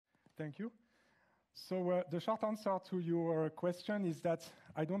Thank you. So the short answer to your question is that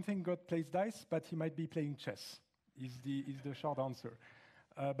I don't think God plays dice, but he might be playing chess, is the short answer.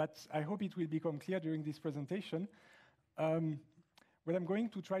 But I hope it will become clear during this presentation. What I'm going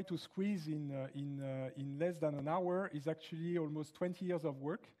to try to squeeze in less than an hour is actually almost 20 years of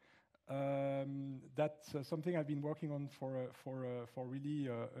work. That's something I've been working on for really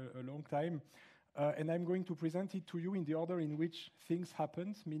a long time. And I'm going to present it to you in the order in which things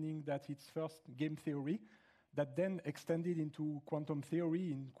happened, meaning that it's first game theory, that then extended into quantum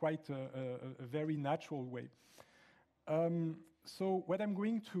theory in quite a very natural way. So what I'm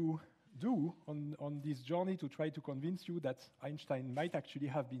going to do on this journey to try to convince you that Einstein might actually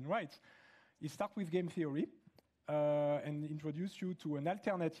have been right is start with game theory and introduce you to an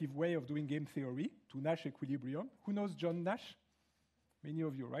alternative way of doing game theory, to Nash equilibrium. Who knows John Nash? Many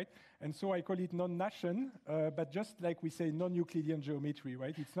of you, right? And so I call it non-Nashian, but just like we say non-Euclidean geometry,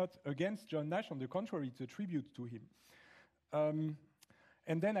 right? It's not against John Nash. On the contrary, it's a tribute to him.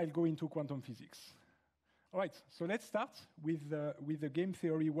 And then I'll go into quantum physics. All right, so let's start with the game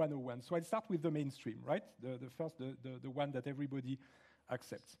theory 101. So I'll start with the mainstream, right? The first, the one that everybody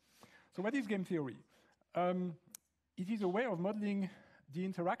accepts. So what is game theory? It is a way of modeling the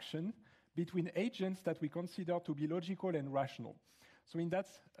interaction between agents that we consider to be logical and rational. So in that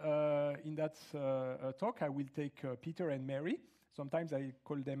talk, I will take Peter and Mary. Sometimes I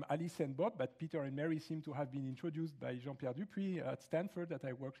call them Alice and Bob, but Peter and Mary seem to have been introduced by Jean-Pierre Dupuis at Stanford that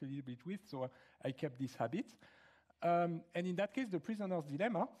I worked a little bit with, so I kept this habit. And in that case, the prisoner's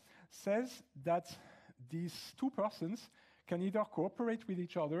dilemma says that these two persons can either cooperate with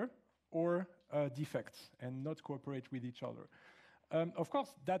each other or defect and not cooperate with each other. Of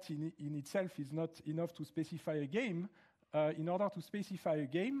course, that in itself is not enough to specify a game. In order to specify a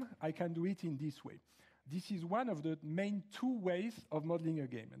game, I can do it in this way. This is one of the main two ways of modeling a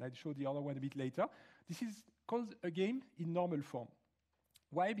game, and I'll show the other one a bit later. This is called a game in normal form.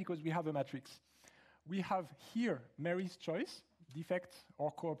 Why? Because we have a matrix. We have here Mary's choice, defect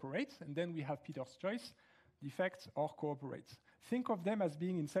or cooperate, and then we have Peter's choice, defect or cooperate. Think of them as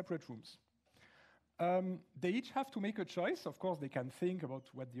being in separate rooms. They each have to make a choice. Of course, they can think about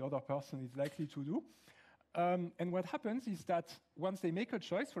what the other person is likely to do. And what happens is that once they make a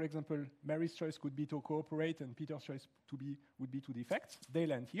choice, for example, Mary's choice could be to cooperate and Peter's choice would be to defect, they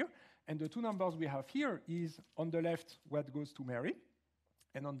land here. And the two numbers we have here is on the left what goes to Mary,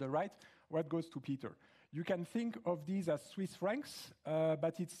 and on the right what goes to Peter. You can think of these as Swiss francs,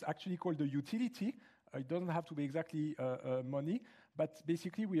 but it's actually called a utility. It doesn't have to be exactly money, but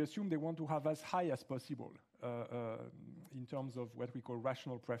basically we assume they want to have as high as possible in terms of what we call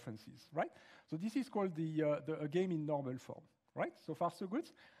rational preferences, right? So this is called a game in normal form, right? So far, so good.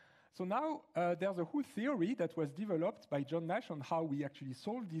 So now there's a whole theory that was developed by John Nash on how we actually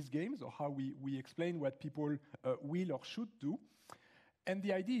solve these games or how we explain what people will or should do. And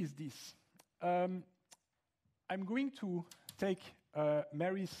the idea is this. I'm going to take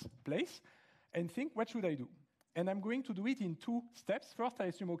Mary's place and think, what should I do? And I'm going to do it in two steps. First, I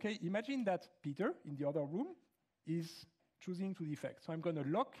assume, okay, imagine that Peter, in the other room, is choosing to defect. So I'm going to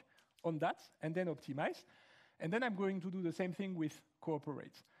lock on that and then optimize. And then I'm going to do the same thing with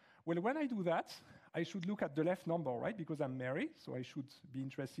cooperate. Well, when I do that, I should look at the left number, right? Because I'm Mary, so I should be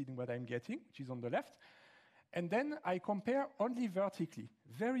interested in what I'm getting, which is on the left. And then I compare only vertically.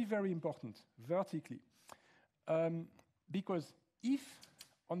 Very, very important, vertically. Because if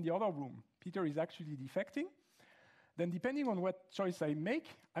on the other room, Peter is actually defecting, then depending on what choice I make,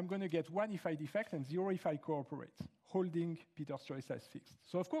 I'm going to get 1 if I defect and 0 if I cooperate, holding Peter's choice as fixed.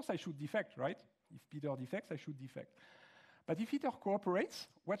 So of course I should defect, right? If Peter defects, I should defect. But if Peter cooperates,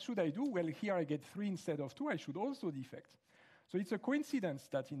 what should I do? Well, here I get 3 instead of 2. I should also defect. So it's a coincidence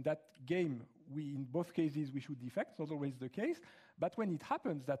that in that game, in both cases, we should defect. It's not always the case. But when it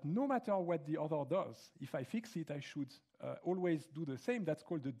happens that no matter what the other does, if I fix it, I should always do the same. That's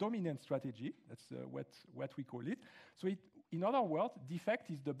called the dominant strategy. That's what we call it. So in other words,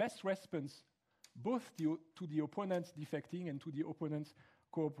 defect is the best response both to the opponent defecting and to the opponent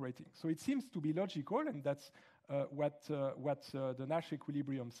cooperating. So it seems to be logical, and that's what the Nash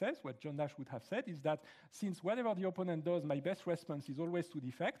equilibrium says, what John Nash would have said, is that since whatever the opponent does, my best response is always to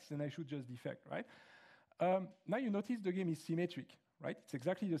defect, then I should just defect, right? Now you notice the game is symmetric, right? It's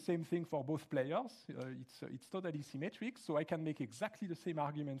exactly the same thing for both players. It's totally symmetric, so I can make exactly the same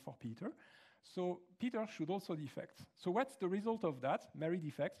argument for Peter. So Peter should also defect. So what's the result of that? Mary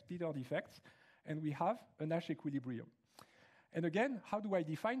defects, Peter defects, and we have a Nash equilibrium. And again, how do I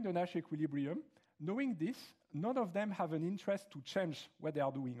define the Nash equilibrium? Knowing this, none of them have an interest to change what they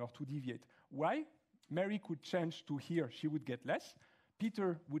are doing or to deviate. Why? Mary could change to here, she would get less.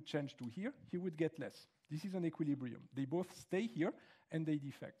 Peter would change to here, he would get less. This is an equilibrium. They both stay here, and they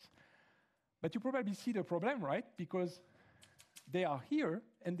defect. But you probably see the problem, right? Because they are here,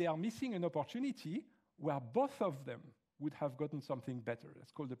 and they are missing an opportunity where both of them would have gotten something better.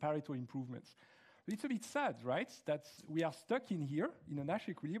 That's called the Pareto improvements. It's a bit sad, right? That we are stuck in here, in a Nash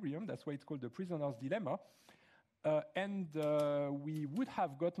equilibrium. That's why it's called the prisoner's dilemma. And we would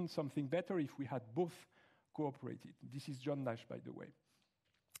have gotten something better if we had both cooperated. This is John Nash, by the way.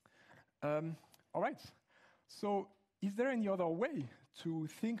 All right. So is there any other way to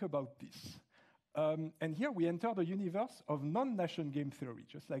think about this? And here we enter the universe of non-Nashian game theory,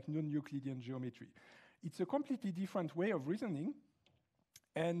 just like non-Euclidean geometry. It's a completely different way of reasoning.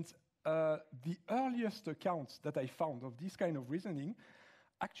 And the earliest account that I found of this kind of reasoning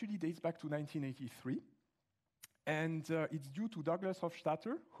actually dates back to 1983. And it's due to Douglas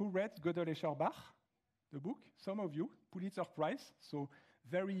Hofstadter, who read Gödel-Escher-Bach, the book, some of you, Pulitzer Prize, so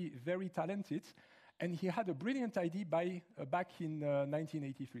very, very talented. And he had a brilliant idea back in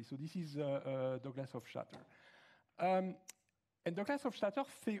 1983. So this is Douglas Hofstadter. And Douglas Hofstadter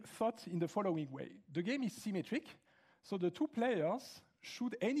thought in the following way. The game is symmetric, so the two players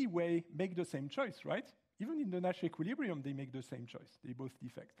should anyway make the same choice, right? Even in the Nash equilibrium, they make the same choice. They both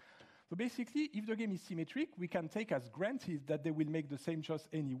defect. So basically, if the game is symmetric, we can take as granted that they will make the same choice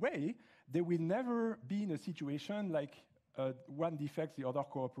anyway. They will never be in a situation like one defects, the other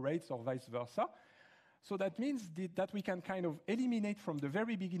cooperates, or vice versa. So that means that we can kind of eliminate from the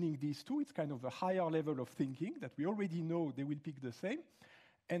very beginning these two. It's kind of a higher level of thinking that we already know they will pick the same.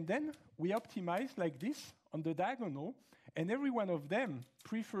 And then we optimize like this on the diagonal, and every one of them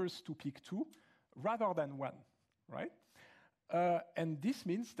prefers to pick two rather than one, right? And this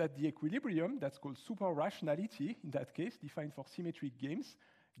means that the equilibrium, that's called super-rationality, in that case, defined for symmetric games,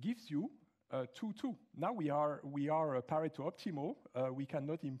 gives you 2-2. Now we are Pareto optimal. We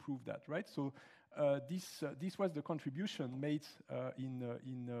cannot improve that, right? So this was the contribution made in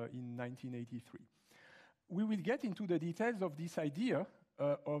 1983. We will get into the details of this idea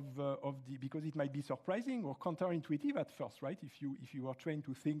because it might be surprising or counterintuitive at first, right? If you are trained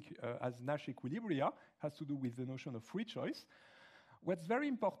to think as Nash equilibria, has to do with the notion of free choice. What's very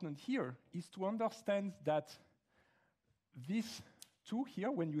important here is to understand that these two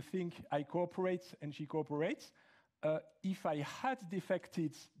here, when you think I cooperate and she cooperates, if I had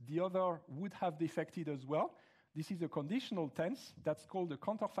defected, the other would have defected as well. This is a conditional tense that's called a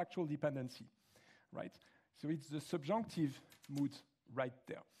counterfactual dependency, right? So it's the subjunctive mood right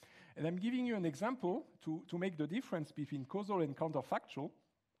there. And I'm giving you an example to make the difference between causal and counterfactual,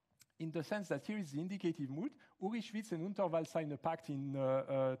 in the sense that here is the indicative mood. Uri Schwitz and Unterwald signed a pact in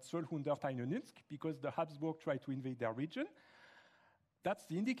 1291 because the Habsburg tried to invade their region. That's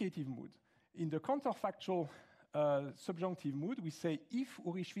the indicative mood. In the counterfactual subjunctive mood, we say if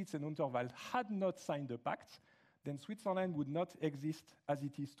Uri Schwitz and Unterwald had not signed the pact, then Switzerland would not exist as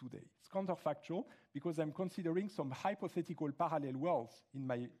it is today. It's counterfactual because I'm considering some hypothetical parallel worlds in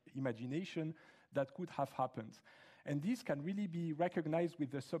my imagination that could have happened. And this can really be recognized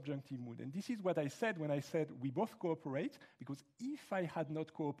with the subjunctive mood. And this is what I said when I said we both cooperate, because if I had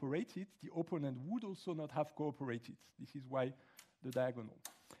not cooperated, the opponent would also not have cooperated. This is why the diagonal.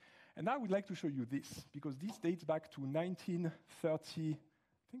 And now I would like to show you this, because this dates back to 1930,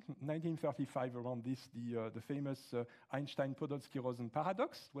 I think 1935, around this, the famous Einstein-Podolsky-Rosen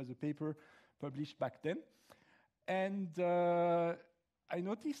paradox. It was a paper published back then. And I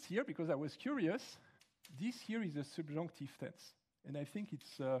noticed here, because I was curious, this here is a subjunctive tense. And I think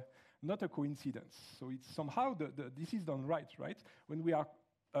it's not a coincidence. So it's somehow, this is done right? When we are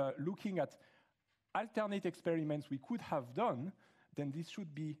looking at alternate experiments we could have done, then this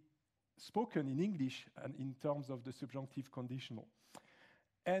should be spoken in English and in terms of the subjunctive conditional.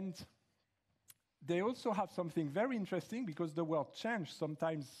 And they also have something very interesting, because the word change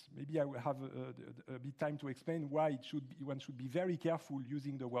sometimes, maybe I will have a bit time to explain why one should be very careful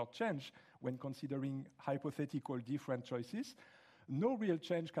using the word change when considering hypothetical different choices. No real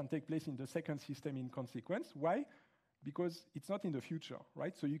change can take place in the second system in consequence. Why? Because it's not in the future,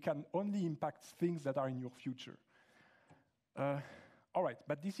 right? So you can only impact things that are in your future. All right,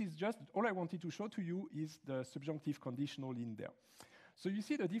 but this is just, all I wanted to show to you is the subjunctive conditional in there. So you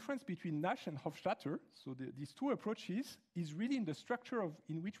see the difference between Nash and Hofstadter, so these two approaches, is really in the structure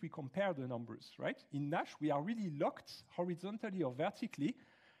in which we compare the numbers, right? In Nash, we are really locked horizontally or vertically,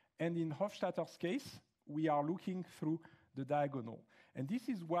 and in Hofstadter's case, we are looking through the diagonal. And this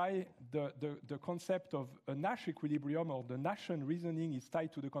is why the concept of a Nash equilibrium or the Nashian reasoning is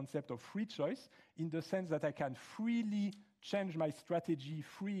tied to the concept of free choice, in the sense that I can freely change my strategy,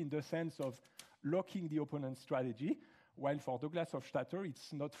 free in the sense of locking the opponent's strategy, while for Douglas-Hofstadter,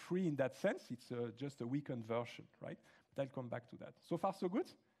 it's not free in that sense. It's just a weakened version, right? But I'll come back to that. So far, so good?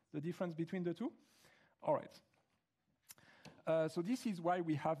 The difference between the two? All right. So this is why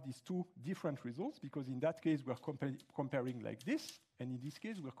we have these two different results, because in that case, we're comparing like this, and in this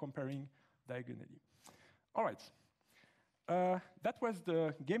case, we're comparing diagonally. All right. That was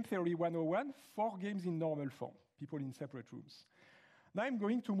the game theory 101, 4 games in normal form, people in separate rooms. Now I'm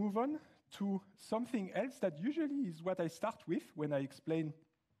going to move on to something else that usually is what I start with when I explain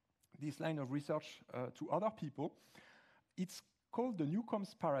this line of research to other people. It's called the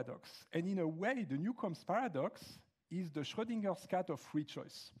Newcomb's paradox. And in a way, the Newcomb's paradox is the Schrödinger's cat of free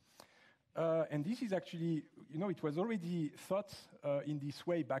choice. And this is actually, it was already thought in this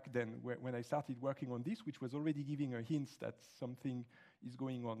way back then when I started working on this, which was already giving a hint that something is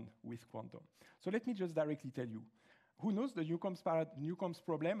going on with quantum. So let me just directly tell you. Who knows the Newcomb's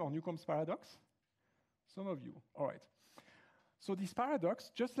problem or Newcomb's paradox? Some of you. All right. So this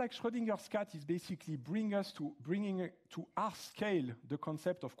paradox, just like Schrödinger's cat, is basically bringing to our scale the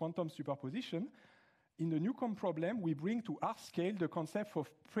concept of quantum superposition. In the Newcomb problem, we bring to our scale the concept of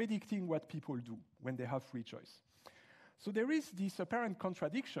predicting what people do when they have free choice. So there is this apparent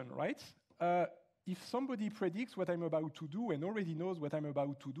contradiction, right? If somebody predicts what I'm about to do and already knows what I'm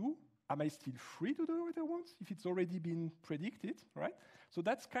about to do, am I still free to do what I want if it's already been predicted, right? So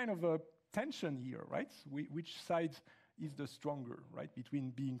that's kind of a tension here, right? Which side is the stronger, right? Between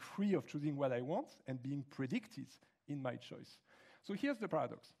being free of choosing what I want and being predicted in my choice. So here's the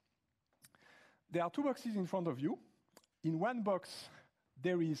paradox. There are 2 boxes in front of you. In one box,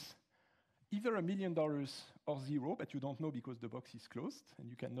 there is either $1 million or 0, but you don't know because the box is closed and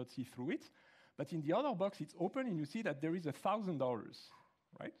you cannot see through it. But in the other box, it's open and you see that there is $1,000,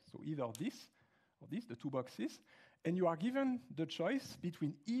 right? So either this or this, the 2 boxes. And you are given the choice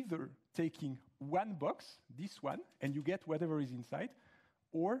between either taking one box, this one, and you get whatever is inside,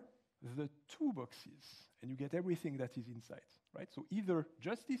 or the 2 boxes, and you get everything that is inside, right? So either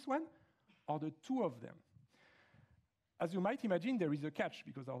just this one, or the 2 of them. As you might imagine, there is a catch,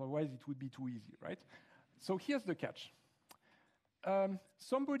 because otherwise it would be too easy, right? So here's the catch.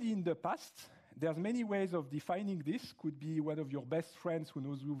 Somebody in the past, there's many ways of defining this. Could be one of your best friends who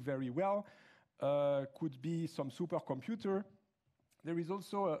knows you very well. Could be some supercomputer. There is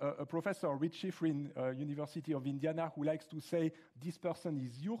also a professor, Rich Schifrin, University of Indiana, who likes to say, this person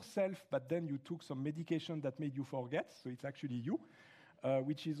is yourself, but then you took some medication that made you forget, so it's actually you.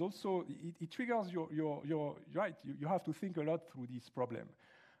 Which is also, it triggers your right, you have to think a lot through this problem.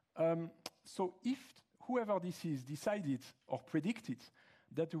 So if whoever this is decided or predicted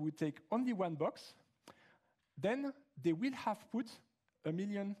that we would take only one box, then they will have put $1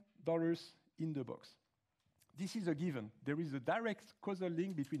 million in the box. This is a given. There is a direct causal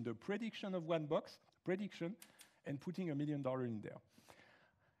link between the prediction of one box, prediction, and putting $1 million in there.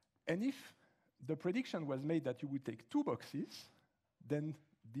 And if the prediction was made that you would take 2 boxes, then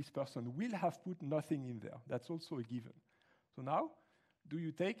this person will have put nothing in there. That's also a given. So now, do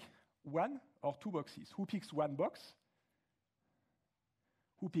you take 1 or 2 boxes? Who picks 1 box?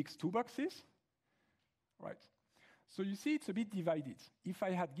 Who picks 2 boxes? Right. So you see, it's a bit divided. If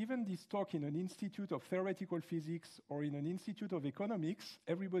I had given this talk in an institute of theoretical physics or in an institute of economics,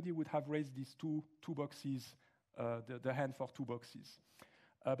 everybody would have raised these two boxes, the hand for 2 boxes.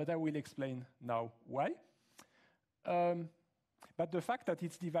 But I will explain now why. But the fact that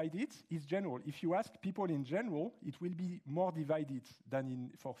it's divided is general. If you ask people in general, it will be more divided than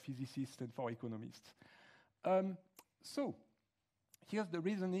for physicists and for economists. So here's the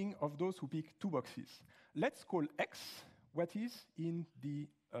reasoning of those who pick 2 boxes. Let's call X what is in the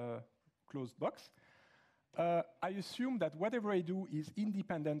closed box. I assume that whatever I do is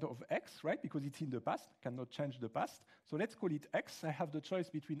independent of X, right? Because it's in the past, cannot change the past. So let's call it X. I have the choice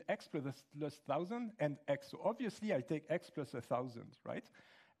between X plus 1,000 and X. So obviously, I take X plus 1,000, right?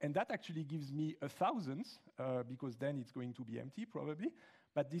 And that actually gives me 1,000, because then it's going to be empty, probably.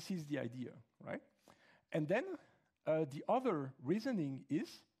 But this is the idea, right? And then the other reasoning is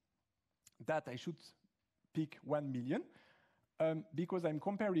that I should pick 1 million, because I'm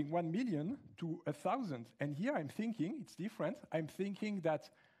comparing 1 million to 1,000. And here I'm thinking, it's different. I'm thinking that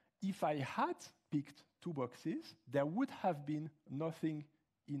if I had picked 2 boxes, there would have been nothing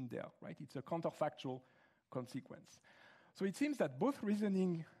in there, right? It's a counterfactual consequence. So it seems that both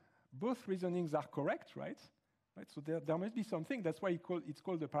reasonings are correct, right? So there must be something. That's why it's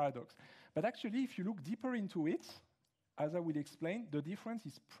called a paradox. But actually, if you look deeper into it, as I will explain, the difference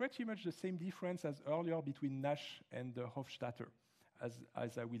is pretty much the same difference as earlier between Nash and Hofstadter,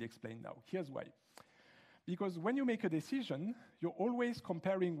 as I will explain now. Here's why. Because when you make a decision, you're always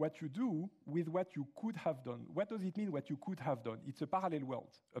comparing what you do with what you could have done. What does it mean, what you could have done? It's a parallel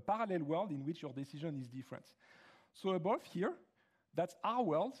world in which your decision is different. So above here, that's our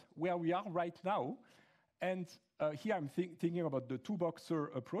world, where we are right now. And here I'm thinking about the two-boxer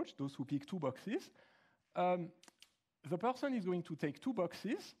approach, those who pick two boxes. The person is going to take two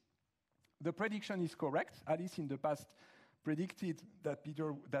boxes. The prediction is correct. Alice in the past predicted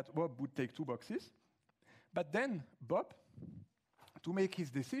that Bob would take two boxes. But then Bob, to make his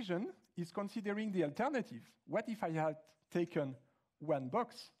decision, is considering the alternative. What if I had taken one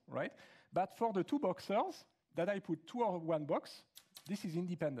box, right? But for the two boxers, that I put two or one box, this is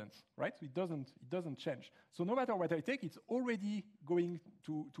independent, right? So it doesn't change. So no matter what I take, it's already going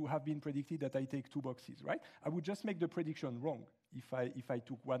to have been predicted that I take two boxes, right? I would just make the prediction wrong if I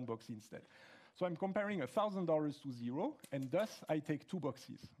took one box instead. So I'm comparing $1,000 to 0, and thus I take two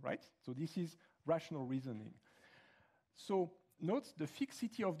boxes, right? So this is rational reasoning. So note the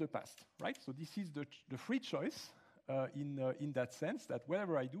fixity of the past, right? So this is the free choice in that sense, that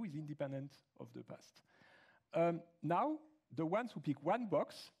whatever I do is independent of the past. Now, the ones who pick one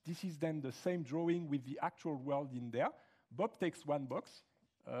box, this is then the same drawing with the actual world in there. Bob takes one box,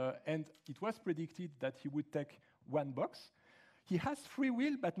 and it was predicted that he would take one box. He has free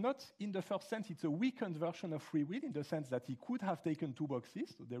will, but not in the first sense. It's a weakened version of free will in the sense that he could have taken two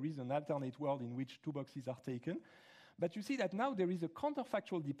boxes. So there is an alternate world in which two boxes are taken. But you see that now there is a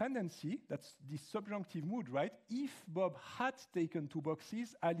counterfactual dependency. That's this subjunctive mood, right? If Bob had taken two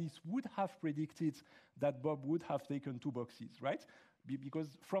boxes, Alice would have predicted that Bob would have taken two boxes, right?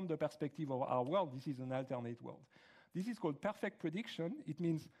 Because from the perspective of our world, this is an alternate world. This is called perfect prediction. It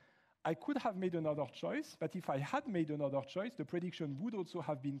means I could have made another choice, but if I had made another choice, the prediction would also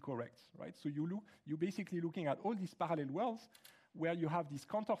have been correct, right? So you're basically looking at all these parallel worlds where you have this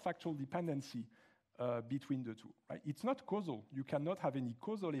counterfactual dependency between the two, right? It's not causal. You cannot have any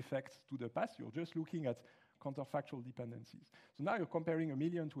causal effect to the past. You're just looking at counterfactual dependencies. So now you're comparing 1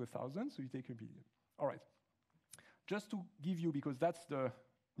 million to 1,000, so you take 1 billion. All right. Just to give you, because that's the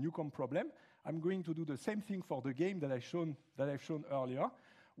Newcomb problem, I'm going to do the same thing for the game that I've shown earlier.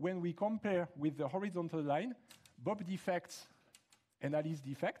 When we compare with the horizontal line, Bob defects and Alice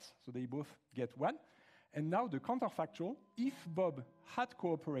defects, so they both get 1. And now the counterfactual, if Bob had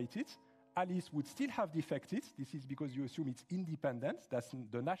cooperated, Alice would still have defected. This is because you assume it's independent. That's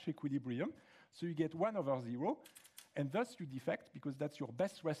the Nash equilibrium. So you get 1 over 0, and thus you defect because that's your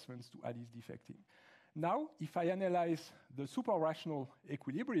best reference to Alice defecting. Now, if I analyze the super-rational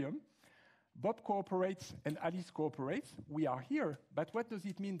equilibrium, Bob cooperates and Alice cooperates. We are here, but what does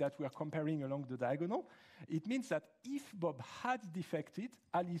it mean that we are comparing along the diagonal? It means that if Bob had defected,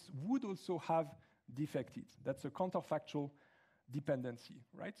 Alice would also have defected. That's a counterfactual dependency,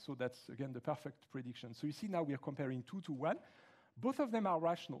 right? So that's, again, the perfect prediction. So you see now we are comparing 2 to 1. Both of them are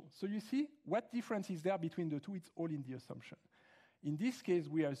rational. So you see what difference is there between the two? It's all in the assumption. In this case,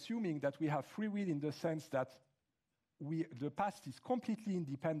 we are assuming that we have free will in the sense that the past is completely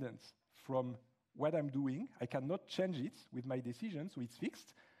independent from what I'm doing. I cannot change it with my decision, so it's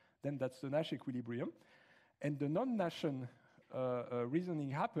fixed. Then that's the Nash equilibrium. And the non-Nashian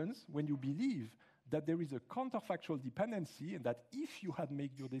reasoning happens when you believe that there is a counterfactual dependency and that if you had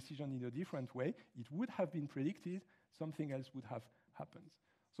made your decision in a different way, it would have been predicted, something else would have happened.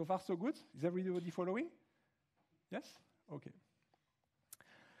 So far, so good? Is everybody following? Yes? Okay.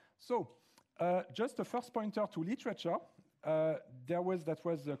 So, just a first pointer to literature. That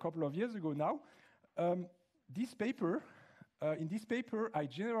was a couple of years ago now. In this paper, I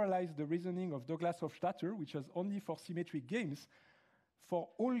generalized the reasoning of Douglas Hofstadter, which was only for symmetric games, for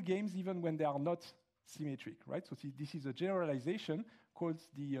all games, even when they are not symmetric, right? So this is a generalization called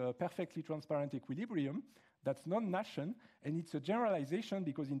the perfectly transparent equilibrium. That's non-Nashian, and it's a generalization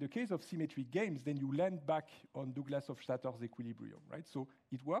because in the case of symmetric games, then you land back on Douglas Hofstadter's equilibrium, right? So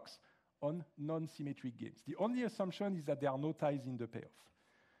it works on non-symmetric games. The only assumption is that there are no ties in the payoff.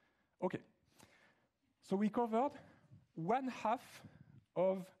 Okay. So we covered 1/2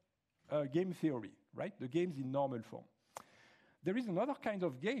 of game theory, right? The games in normal form. There is another kind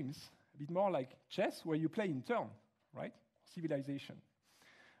of games, a bit more like chess, where you play in turn, right? Civilization.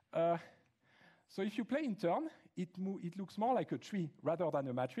 So if you play in turn, it looks more like a tree rather than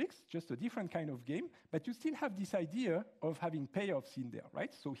a matrix, just a different kind of game, but you still have this idea of having payoffs in there,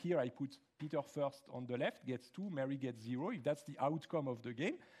 right? So here I put Peter first on the left, gets 2, Mary gets 0, if that's the outcome of the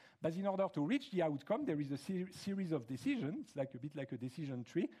game. But in order to reach the outcome, there is a series of decisions, like a bit like a decision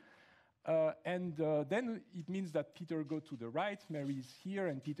tree. Then it means that Peter goes to the right, Mary is here,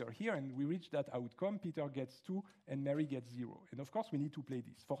 and Peter here, and we reach that outcome. Peter gets 2, and Mary gets 0. And of course, we need to play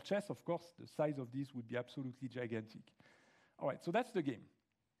this. For chess, of course, the size of this would be absolutely gigantic. All right, so that's the game.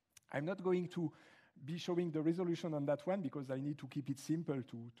 I'm not going to be showing the resolution on that one because I need to keep it simple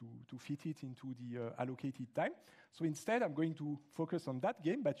to fit it into the allocated time. So instead, I'm going to focus on that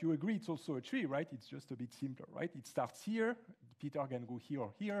game, but you agree it's also a tree, right? It's just a bit simpler, right? It starts here, Peter can go here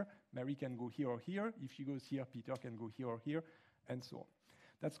or here, Mary can go here or here. If she goes here, Peter can go here or here, and so on.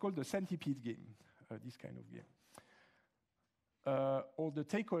 That's called the centipede game, this kind of game. Or the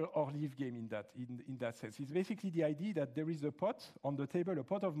take or leave game in that sense. It's basically the idea that there is a pot on the table, a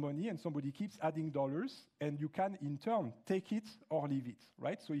pot of money, and somebody keeps adding dollars, and you can, in turn, take it or leave it,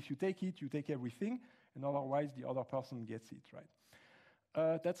 right? So if you take it, you take everything, and otherwise the other person gets it,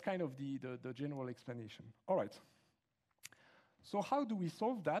 right? That's kind of the general explanation. All right. So how do we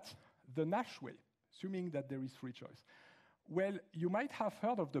solve that the Nash way, assuming that there is free choice? Well, you might have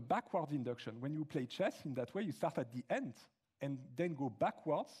heard of the backward induction. When you play chess in that way, you start at the end, and then go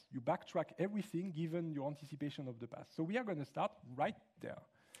backwards, you backtrack everything given your anticipation of the past. So we are going to start right there.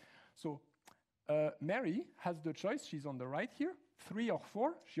 So Mary has the choice, she's on the right here, 3 or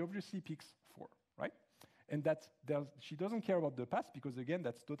 4, she obviously picks 4, right? And that she doesn't care about the past because again,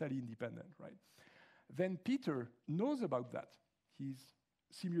 that's totally independent, right? Then Peter knows about that. He's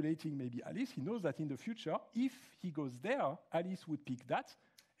simulating maybe Alice, he knows that in the future, if he goes there, Alice would pick that,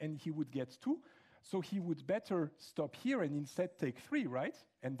 and he would get 2, so he would better stop here and instead take 3, right?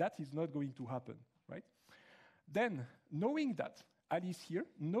 And that is not going to happen, right? Then, knowing that, Alice here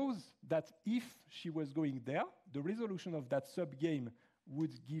knows that if she was going there, the resolution of that sub-game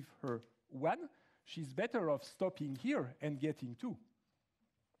would give her 1. She's better off stopping here and getting 2.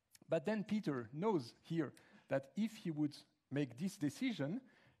 But then Peter knows here that if he would make this decision,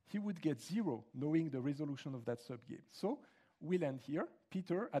 he would get 0, knowing the resolution of that sub-game. So we'll end here.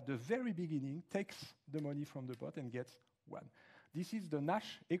 Peter, at the very beginning, takes the money from the pot and gets 1. This is the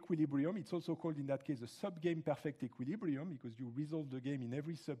Nash equilibrium. It's also called, in that case, a sub-game perfect equilibrium, because you resolve the game in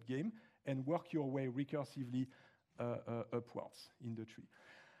every sub-game and work your way recursively upwards in the tree.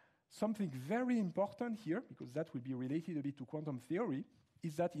 Something very important here, because that will be related a bit to quantum theory,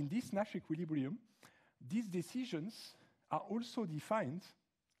 is that in this Nash equilibrium, these decisions are also defined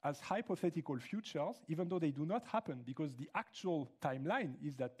as hypothetical futures, even though they do not happen, because the actual timeline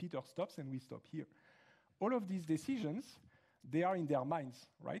is that Peter stops and we stop here. All of these decisions, they are in their minds,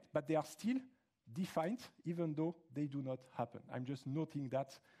 right? But they are still defined, even though they do not happen. I'm just noting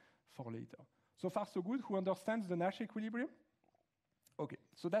that for later. So far, so good. Who understands the Nash equilibrium? Okay,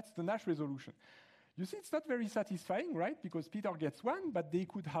 so that's the Nash resolution. You see, it's not very satisfying, right? Because Peter gets 1, but they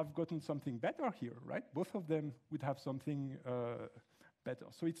could have gotten something better here, right? Both of them would have something better.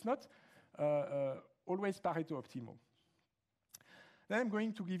 So it's not always Pareto optimal. Then I'm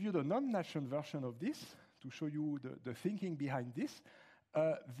going to give you the non-Nashian version of this to show you the thinking behind this.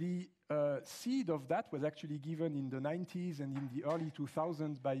 The seed of that was actually given in the 90s and in the early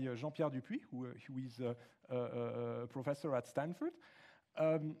 2000s by Jean-Pierre Dupuis, who is a professor at Stanford,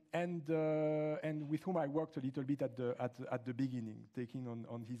 and with whom I worked a little bit at the beginning, taking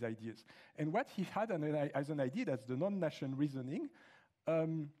on his ideas. And what he had as an idea, that's the non-Nashian reasoning,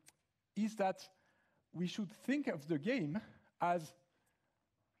 is that we should think of the game as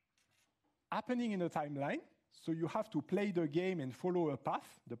happening in a timeline. So you have to play the game and follow a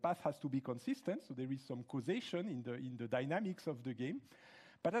path. The path has to be consistent, so there is some causation in the dynamics of the game.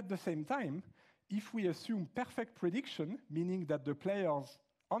 But at the same time, if we assume perfect prediction, meaning that the players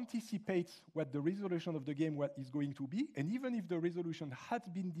anticipate what the resolution of the game is going to be, and even if the resolution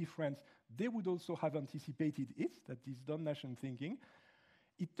had been different, they would also have anticipated it, that is non-Nashian thinking,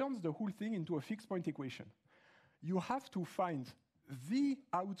 it turns the whole thing into a fixed point equation. You have to find the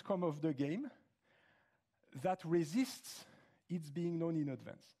outcome of the game that resists its being known in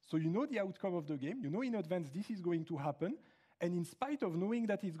advance. So you know the outcome of the game, you know in advance this is going to happen, and in spite of knowing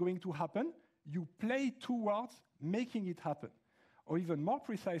that it's going to happen, you play towards making it happen. Or even more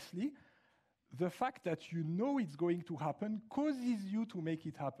precisely, the fact that you know it's going to happen causes you to make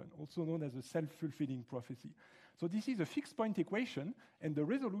it happen, also known as a self-fulfilling prophecy. So this is a fixed point equation, and the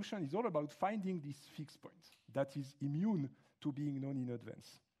resolution is all about finding this fixed point that is immune to being known in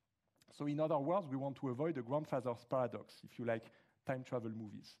advance. So in other words, we want to avoid the grandfather's paradox, if you like time travel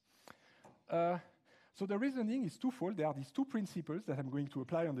movies. So the reasoning is twofold. There are these 2 principles that I'm going to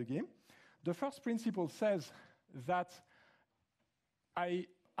apply on the game. The first principle says that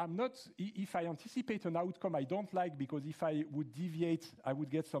if I anticipate an outcome I don't like, because if I would deviate, I would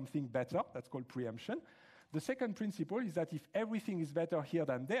get something better. That's called preemption. The second principle is that if everything is better here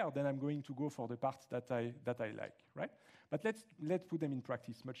than there, then I'm going to go for the parts that I like, right? But let's put them in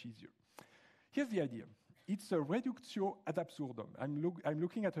practice, much easier. Here's the idea. It's a reductio ad absurdum. I'm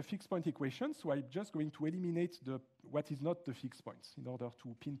looking at a fixed point equation, so I'm just going to eliminate what is not the fixed points in order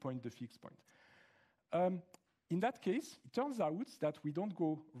to pinpoint the fixed point. In that case, it turns out that we don't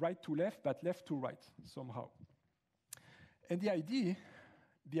go right to left, but left to right somehow. And the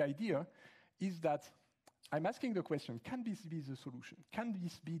idea is that I'm asking the question, can this be the solution? Can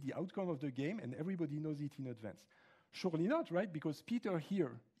this be the outcome of the game, and everybody knows it in advance? Surely not, right? Because Peter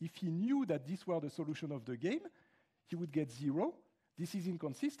here, if he knew that this were the solution of the game, he would get 0. This is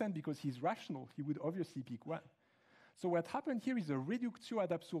inconsistent because he's rational. He would obviously pick 1. So what happened here is a reductio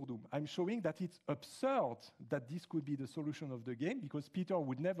ad absurdum. I'm showing that it's absurd that this could be the solution of the game because Peter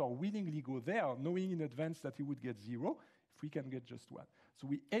would never willingly go there, knowing in advance that he would get 0 if we can get just 1. So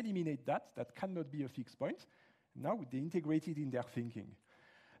we eliminate that. That cannot be a fixed point. Now they integrate it in their thinking.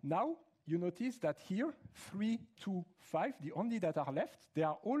 Now you notice that here, 3, 2, 5, the only that are left, they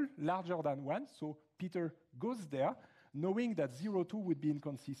are all larger than 1. So Peter goes there, knowing that 0, 2 would be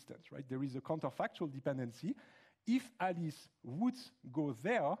inconsistent, right? There is a counterfactual dependency. If Alice would go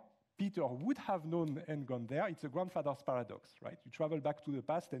there, Peter would have known and gone there. It's a grandfather's paradox, right? You travel back to the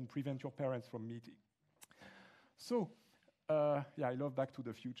past and prevent your parents from meeting. So, yeah, I love Back to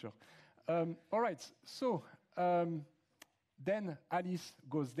the Future. All right, so then Alice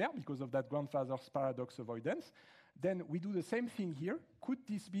goes there because of that grandfather's paradox avoidance. Then we do the same thing here. Could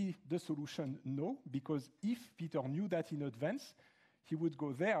this be the solution? No, because if Peter knew that in advance, he would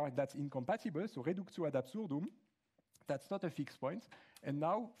go there. That's incompatible, so reductio ad absurdum. That's not a fixed point. And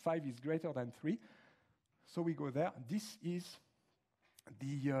now 5 is greater than 3. So we go there. This is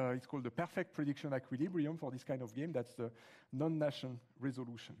it's called the perfect prediction equilibrium for this kind of game. That's the non-Nashian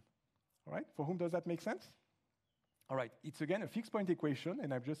resolution. All right, for whom does that make sense? All right, it's again a fixed point equation,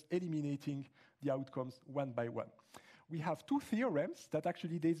 and I'm just eliminating the outcomes one by one. We have 2 theorems that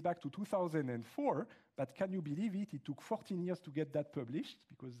actually dates back to 2004, but can you believe it? It took 14 years to get that published,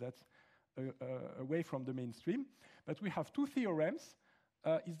 because that's away from the mainstream. But we have 2 theorems.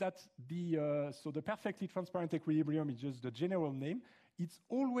 Is that so the perfectly transparent equilibrium is just the general name. It's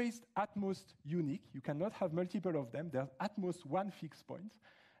always at most unique. You cannot have multiple of them. There's at most 1 fixed point.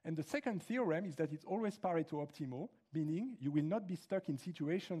 And the second theorem is that it's always Pareto optimal, meaning you will not be stuck in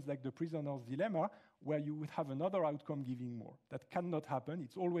situations like the prisoner's dilemma, where you would have another outcome giving more. That cannot happen.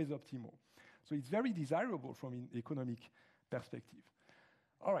 It's always optimal. So it's very desirable from an economic perspective.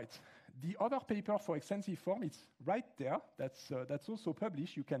 All right. The other paper for extensive form, it's right there. That's also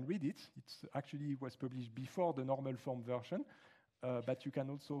published. You can read it. It actually was published before the normal form version, but you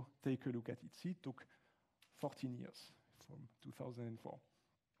can also take a look at it. See, it took 14 years from 2004.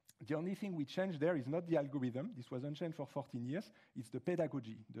 The only thing we changed there is not the algorithm. This was unchanged for 14 years. It's the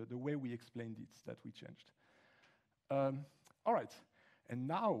pedagogy, the way we explained it, that we changed. All right. And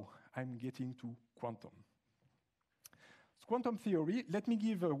now I'm getting to quantum. Quantum theory, let me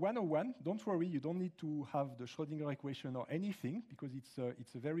give a 101. Don't worry, you don't need to have the Schrödinger equation or anything, because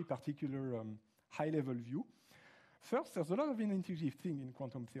it's a very particular high-level view. First, there's a lot of intuitive things in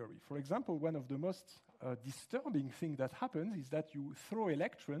quantum theory. For example, one of the most disturbing things that happens is that you throw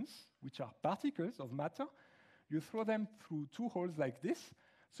electrons, which are particles of matter, you throw them through 2 holes like this.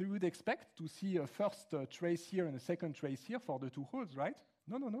 So you would expect to see a first trace here and a second trace here for the 2 holes, right?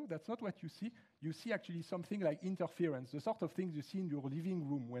 No, that's not what you see. You see actually something like interference, the sort of things you see in your living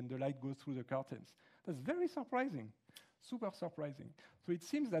room when the light goes through the curtains. That's very surprising, super surprising. So it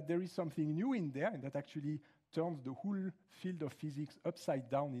seems that there is something new in there, and that actually turns the whole field of physics upside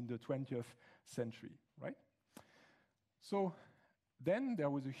down in the 20th century, right? So then there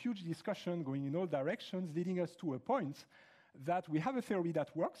was a huge discussion going in all directions, leading us to a point that we have a theory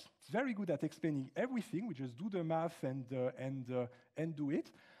that works. It's very good at explaining everything. We just do the math and do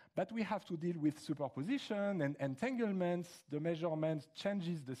it. But we have to deal with superposition and entanglements. The measurement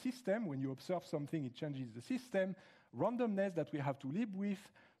changes the system. When you observe something, it changes the system. Randomness that we have to live with.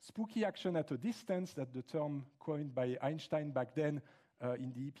 Spooky action at a distance, that the term coined by Einstein back then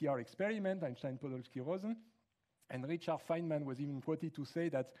in the EPR experiment, Einstein-Podolsky-Rosen. And Richard Feynman was even quoted to say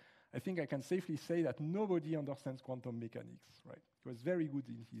that, I think I can safely say that nobody understands quantum mechanics, right? It was very good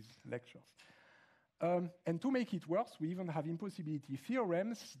in his lectures. And to make it worse, we even have impossibility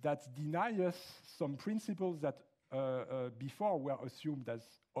theorems that deny us some principles that before were assumed as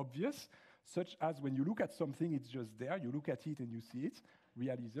obvious, such as when you look at something, it's just there, you look at it and you see it,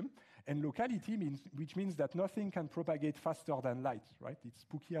 realism. And locality, which means that nothing can propagate faster than light, right? It's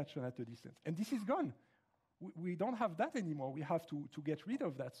spooky action at a distance. And this is gone. We don't have that anymore. We have to get rid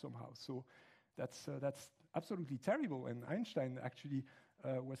of that somehow. So that's absolutely terrible, and Einstein actually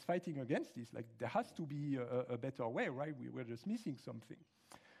was fighting against this. Like, there has to be a better way, right? We were just missing something.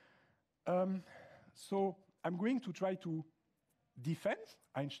 So I'm going to try to defend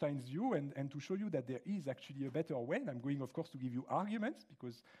Einstein's view and to show you that there is actually a better way. And I'm going, of course, to give you arguments,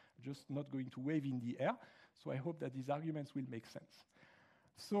 because I'm just not going to wave in the air. So I hope that these arguments will make sense.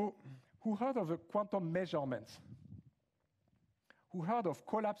 So who heard of a quantum measurement? Who heard of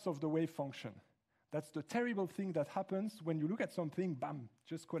collapse of the wave function? That's the terrible thing that happens when you look at something, bam,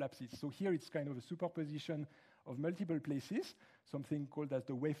 just collapses. So here it's kind of a superposition of multiple places, something called as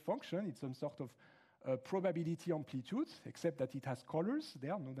the wave function. It's some sort of probability amplitude, except that it has colors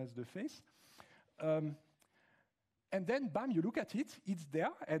there, known as the phase. And then, bam, you look at it, it's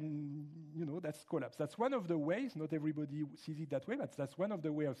there, and that's collapse. That's one of the ways, not everybody sees it that way, but that's one of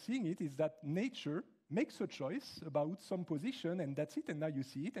the ways of seeing it, is that nature makes a choice about some position, and that's it, and now you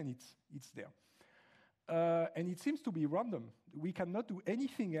see it, and it's there. And it seems to be random. We cannot do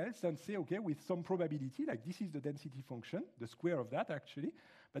anything else than say, okay, with some probability, like this is the density function, the square of that actually,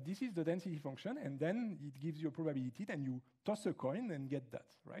 but this is the density function, and then it gives you a probability, and you toss a coin and get that,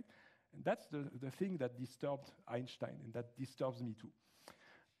 right? And that's the thing that disturbed Einstein, and that disturbs me too.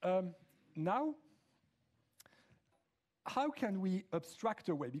 Now, how can we abstract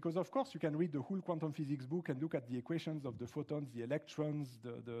away? Because of course you can read the whole quantum physics book and look at the equations of the photons, the electrons,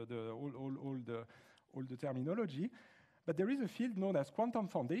 all the terminology, but there is a field known as quantum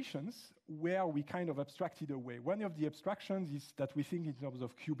foundations where we kind of abstracted away. One of the abstractions is that we think in terms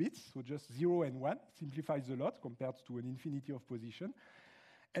of qubits, so just 0 and 1, simplifies a lot compared to an infinity of position.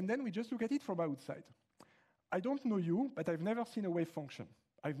 And then we just look at it from outside. I don't know you, but I've never seen a wave function.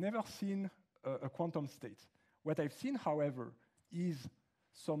 I've never seen a quantum state. What I've seen, however, is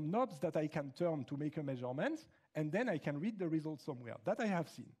some knobs that I can turn to make a measurement, and then I can read the result somewhere. That I have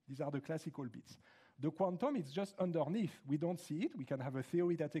seen. These are the classical bits. The quantum is just underneath. We don't see it. We can have a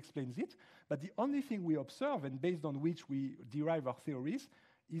theory that explains it, but the only thing we observe, and based on which we derive our theories,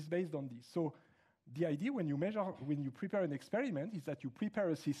 is based on this. So the idea when you prepare an experiment is that you prepare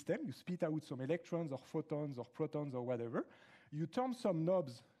a system, you spit out some electrons or photons or protons or whatever, you turn some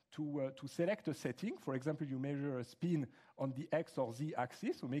knobs to select a setting. For example, you measure a spin on the x or z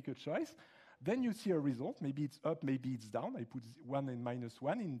axis, so make a choice. Then you see a result. Maybe it's up, maybe it's down. I put 1 and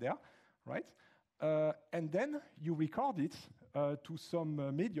 -1 in there, right? And then you record it to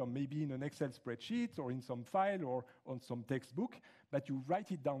some medium, maybe in an Excel spreadsheet or in some file or on some textbook, but you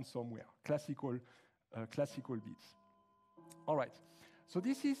write it down somewhere, classical bits. All right, so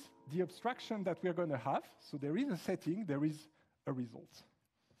this is the abstraction that we're going to have. So there is a setting, there is a result.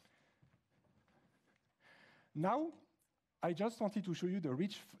 Now, I just wanted to show you the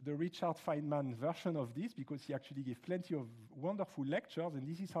Richard Feynman version of this, because he actually gave plenty of wonderful lectures, and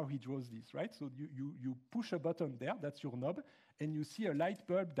this is how he draws this, right? So you push a button there, that's your knob, and you see a light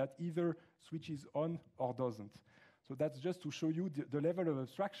bulb that either switches on or doesn't. So that's just to show you the level of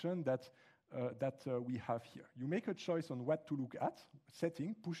abstraction that we have here. You make a choice on what to look at,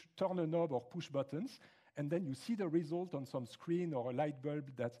 setting, turn a knob or push buttons, and then you see the result on some screen or a light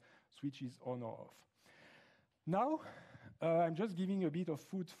bulb that switches on or off. Now, I'm just giving a bit of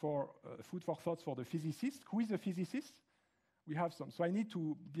food for thoughts for the physicist. Who is a physicist? We have some. So I need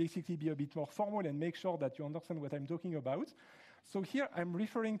to basically be a bit more formal and make sure that you understand what I'm talking about. So here I'm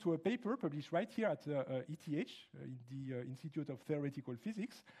referring to a paper published right here at ETH, the Institute of Theoretical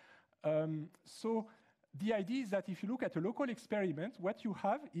Physics. So the idea is that if you look at a local experiment, what you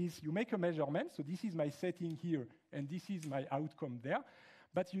have is you make a measurement. So this is my setting here, and this is my outcome there.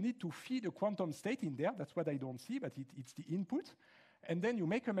 But you need to feed a quantum state in there. That's what I don't see, but it's the input. And then you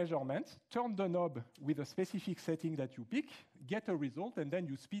make a measurement, turn the knob with a specific setting that you pick, get a result, and then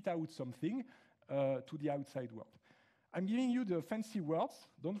you spit out something to the outside world. I'm giving you the fancy words.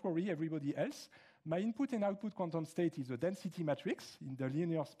 Don't worry, everybody else. My input and output quantum state is a density matrix in the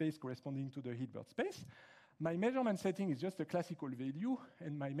linear space corresponding to the Hilbert space. My measurement setting is just a classical value,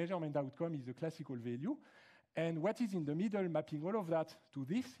 and my measurement outcome is a classical value. And what is in the middle, mapping all of that to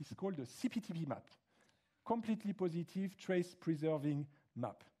this, is called a CPTP map. Completely positive, trace-preserving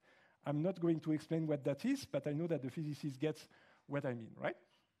map. I'm not going to explain what that is, but I know that the physicist gets what I mean, right?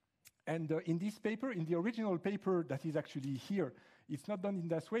 And in this paper, in the original paper that is actually here, it's not done in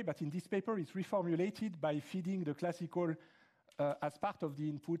that way, but in this paper, it's reformulated by feeding the classical as part of the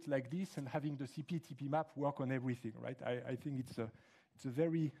input like this and having the CPTP map work on everything, right? I think it's a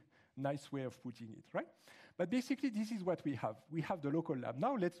very nice way of putting it, right? But basically, this is what we have. We have the local lab.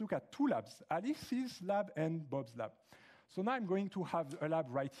 Now let's look at two labs, Alice's lab and Bob's lab. So now I'm going to have a lab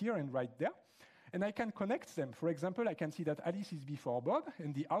right here and right there, and I can connect them. For example, I can see that Alice is before Bob,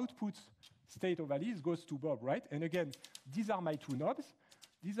 and the output state of Alice goes to Bob, right? And again, these are my two knobs.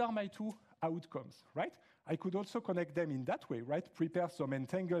 These are my two outcomes, right? I could also connect them in that way, right? Prepare some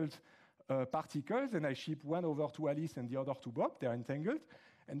entangled particles, and I ship one over to Alice and the other to Bob. They're entangled.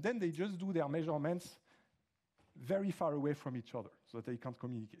 And then they just do their measurements very far away from each other so that they can't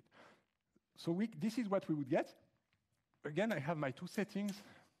communicate. So this is what we would get. Again, I have my two settings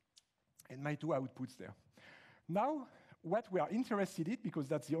and my two outputs there. Now, what we are interested in, because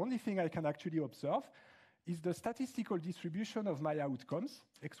that's the only thing I can actually observe, is the statistical distribution of my outcomes,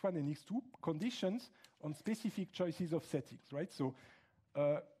 x1 and x2, conditions on specific choices of settings, right? So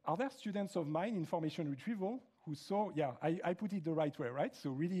are there students of mine, information retrieval, who saw, yeah, I put it the right way, right?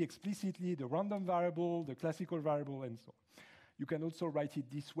 So really explicitly the random variable, the classical variable, and so on. You can also write it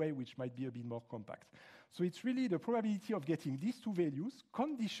this way, which might be a bit more compact. So it's really the probability of getting these two values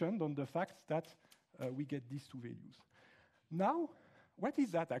conditioned on the fact that we get these two values. Now, what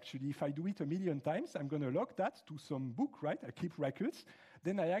is that actually? If I do it 1,000,000 times, I'm going to log that to some book, right? I keep records.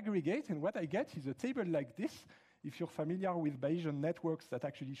 Then I aggregate, and what I get is a table like this. If you're familiar with Bayesian networks, that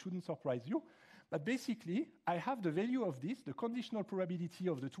actually shouldn't surprise you. But basically, I have the value of this, the conditional probability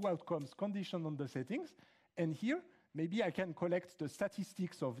of the two outcomes conditioned on the settings. And here, maybe I can collect the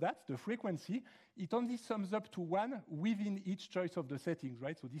statistics of that, the frequency. It only sums up to 1 within each choice of the settings,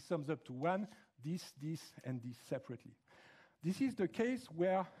 right? So this sums up to 1, this, and this separately. This is the case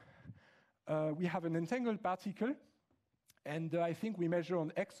where we have an entangled particle, and I think we measure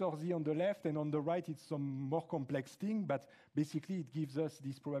on X or Z on the left, and on the right it's some more complex thing, but basically it gives us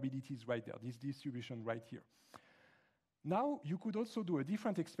these probabilities right there, this distribution right here. Now, you could also do a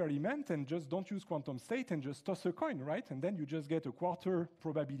different experiment and just don't use quantum state and just toss a coin, right? And then you just get a quarter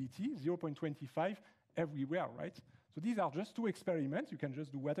probability, 0.25 everywhere, right? So these are just two experiments. You can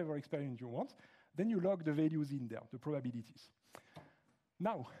just do whatever experiment you want. Then you log the values in there, the probabilities.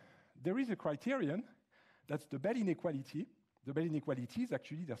 Now, there is a criterion. That's the Bell inequality. The Bell inequalities,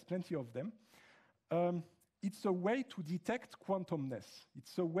 actually, there's plenty of them. It's a way to detect quantumness.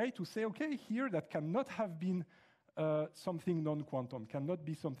 It's a way to say, okay, here that cannot have been something non-quantum, cannot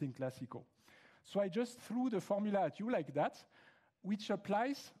be something classical. So I just threw the formula at you like that, which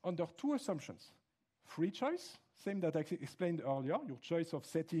applies under two assumptions. Free choice, same that I explained earlier. Your choice of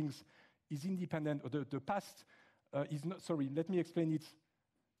settings is independent, or the past is not, sorry, let me explain it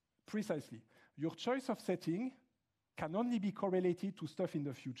precisely. Your choice of setting can only be correlated to stuff in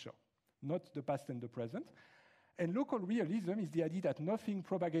the future, not the past and the present. And local realism is the idea that nothing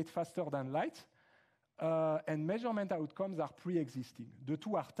propagates faster than light, and measurement outcomes are pre-existing. The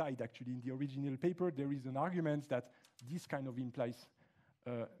two are tied, actually. In the original paper, there is an argument that this kind of implies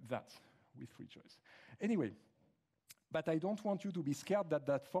that with free choice. Anyway, but I don't want you to be scared that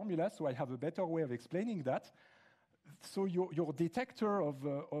that formula, so I have a better way of explaining that. So your detector of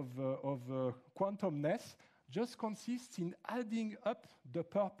quantumness just consists in adding up the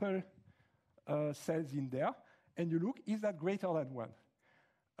purple cells in there, and you look, is that greater than 1?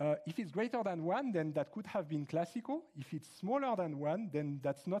 If it's greater than 1, then that could have been classical. If it's smaller than 1, then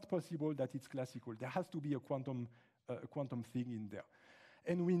that's not possible that it's classical. There has to be a quantum thing in there.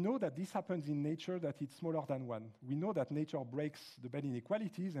 And we know that this happens in nature, that it's smaller than 1. We know that nature breaks the Bell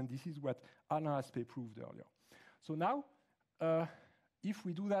inequalities, and this is what Alain Aspect proved earlier. So now, if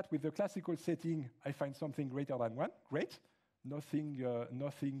we do that with the classical setting, I find something greater than 1. Great. Nothing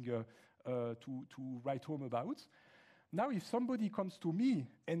to write home about. Now, if somebody comes to me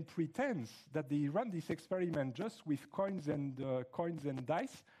and pretends that they run this experiment just with coins and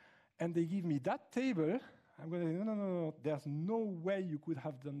dice, and they give me that table, I'm going to say, no, there's no way you could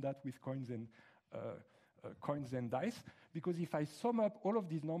have done that with coins and dice, because if I sum up all of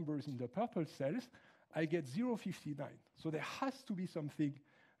these numbers in the purple cells, I get 0.59. So there has to be something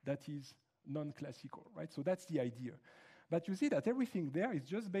that is non-classical, right? So that's the idea. But you see that everything there is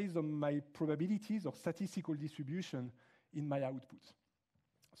just based on my probabilities or statistical distribution in my outputs.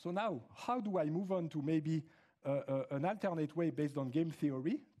 So now, how do I move on to maybe an alternate way based on game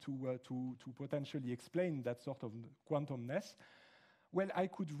theory to potentially explain that sort of quantumness? Well, I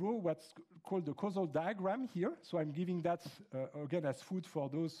could draw what's called the causal diagram here. So I'm giving that, again, as food for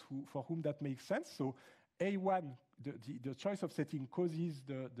those for whom that makes sense. So A1, the choice of setting causes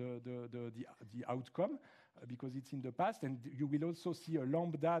the outcome because it's in the past. And you will also see a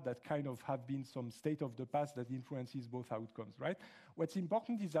lambda that kind of have been some state of the past that influences both outcomes, right? What's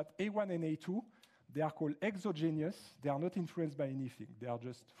important is that A1 and A2, they are called exogenous. They are not influenced by anything. They are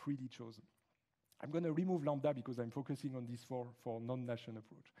just freely chosen. I'm going to remove lambda because I'm focusing on this for non-Nashian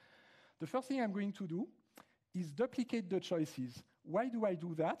approach. The first thing I'm going to do is duplicate the choices. Why do I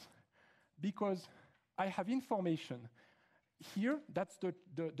do that? Because I have information. here, that's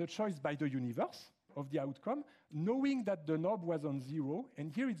the choice by the universe of the outcome, knowing that the knob was on 0,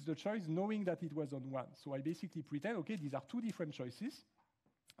 and here it's the choice knowing that it was on 1. So I basically pretend, okay, these are two different choices.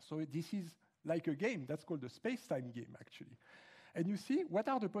 So this is like a game. That's called a Spacetime game, actually. And you see, what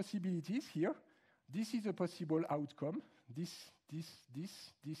are the possibilities here? This is a possible outcome. This.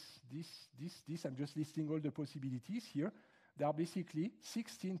 I'm just listing all the possibilities here. There are basically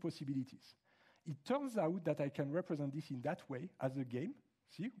 16 possibilities. It turns out that I can represent this in that way as a game.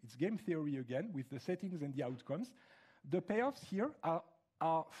 See, it's game theory again with the settings and the outcomes. The payoffs here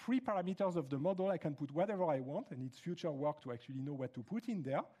are three parameters of the model. I can put whatever I want, and it's future work to actually know what to put in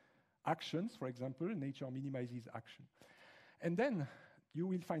there. Actions, for example, nature minimizes action. And then you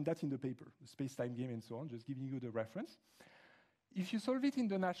will find that in the paper, the space-time game and so on, just giving you the reference. If you solve it in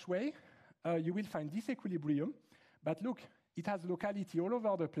the Nash way, you will find this equilibrium. But look, it has locality all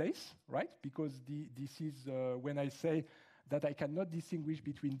over the place, right? Because this is when I say that I cannot distinguish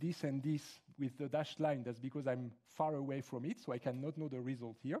between this and this with the dashed line, that's because I'm far away from it, so I cannot know the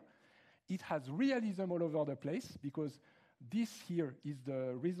result here. It has realism all over the place, because this here is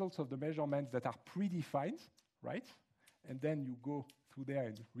the results of the measurements that are predefined, right? And then you go through there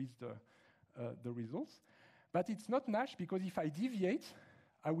and read the results. But it's not Nash, because if I deviate,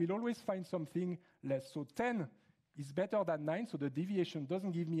 I will always find something less. So 10 is better than 9, so the deviation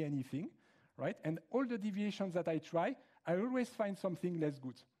doesn't give me anything, right? And all the deviations that I try, I always find something less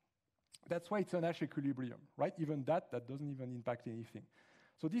good. That's why it's a Nash equilibrium, right? Even that doesn't even impact anything.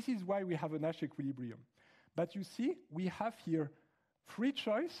 So this is why we have a Nash equilibrium. But you see, we have here free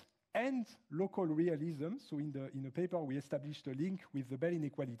choice and local realism. So in the paper, we established a link with the Bell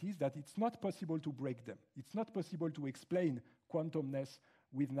inequalities that it's not possible to break them. It's not possible to explain quantumness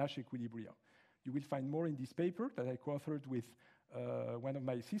with Nash equilibria. You will find more in this paper that I co-authored with one of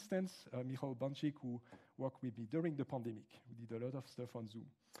my assistants, Michał Banchik, who worked with me during the pandemic. We did a lot of stuff on Zoom.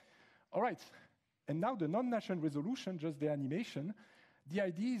 All right, and now the non-Nashian resolution, just the animation. The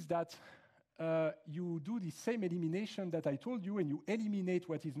idea is that you do the same elimination that I told you, and you eliminate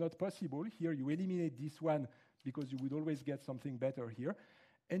what is not possible. Here, you eliminate this one because you would always get something better here.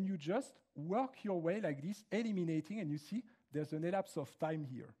 And you just work your way like this, eliminating, and you see there's an elapse of time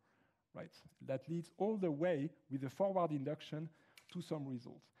here, right? That leads all the way with the forward induction to some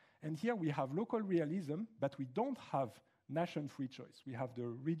results. And here we have local realism, but we don't have Nashian free choice. We have the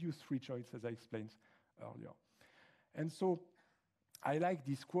reduced free choice, as I explained earlier. And so I like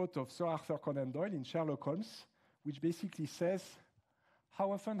this quote of Sir Arthur Conan Doyle in Sherlock Holmes, which basically says,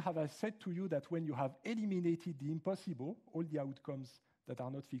 "How often have I said to you that when you have eliminated the impossible, all the outcomes that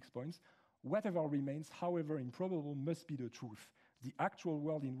are not fixed points, whatever remains, however improbable, must be the truth, the actual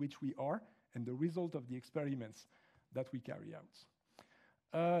world in which we are, and the result of the experiments that we carry out."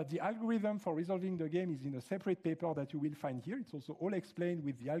 The algorithm for resolving the game is in a separate paper that you will find here. It's also all explained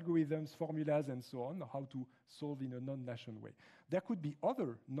with the algorithms, formulas, and so on, how to solve in a non-Nashian way. There could be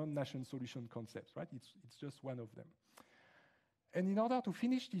other non-Nashian solution concepts, right? It's just one of them. And in order to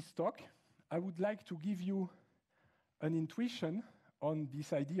finish this talk, I would like to give you an intuition on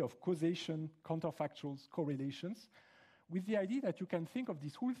this idea of causation, counterfactuals, correlations, with the idea that you can think of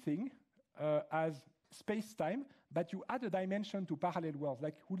this whole thing as space-time, but you add a dimension to parallel worlds.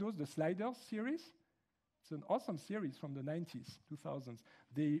 Like, who knows the Sliders series? It's an awesome series from the 90s, 2000s.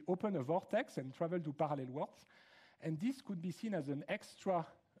 They open a vortex and travel to parallel worlds. And this could be seen as an extra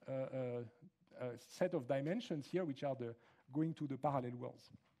set of dimensions here, which are going to the parallel worlds.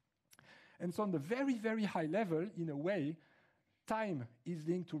 And so on the very, very high level, in a way, time is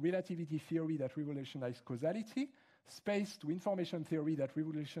linked to relativity theory that revolutionized causality, space to information theory that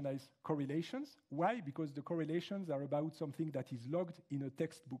revolutionized correlations. Why? Because the correlations are about something that is logged in a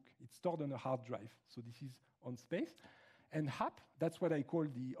textbook. It's stored on a hard drive. So this is on space. And HAP, that's what I call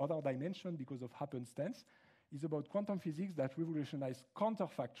the other dimension because of happenstance, is about quantum physics that revolutionized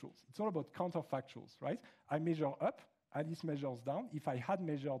counterfactuals. It's all about counterfactuals, right? I measure up, Alice measures down. If I had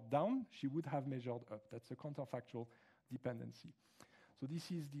measured down, she would have measured up. That's a counterfactual dependency. So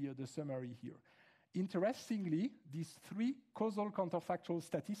this is the summary here. Interestingly, these three causal, counterfactual,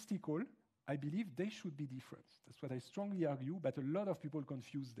 statistical, I believe they should be different. That's what I strongly argue, but a lot of people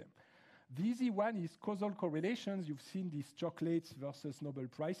confuse them. The easy one is causal correlations. You've seen these chocolates versus Nobel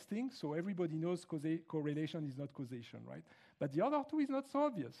Prize thing, so everybody knows correlation is not causation, right? But the other two is not so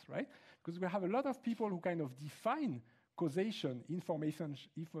obvious, right? Because we have a lot of people who kind of define causation,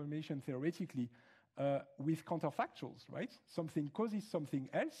 information theoretically, with counterfactuals, right? Something causes something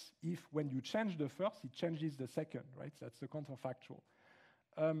else if when you change the first, it changes the second, right? That's the counterfactual.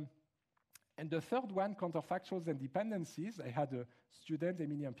 And the third one, counterfactuals and dependencies. I had a student,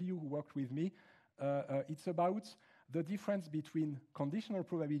 Emilian Piou, who worked with me. It's about the difference between conditional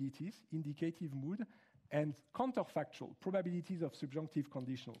probabilities, indicative mood, and counterfactual probabilities of subjunctive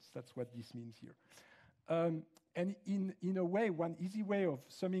conditionals. That's what this means here. And in a way, one easy way of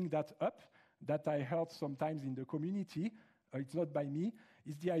summing that up that I heard sometimes in the community, it's not by me,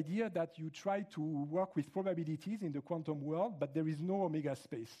 is the idea that you try to work with probabilities in the quantum world, but there is no omega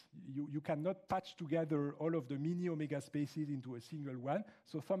space. You cannot patch together all of the mini omega spaces into a single one,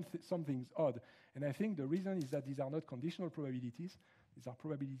 so something's odd. And I think the reason is that these are not conditional probabilities, these are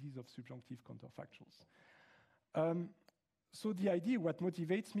probabilities of subjunctive counterfactuals. So the idea, what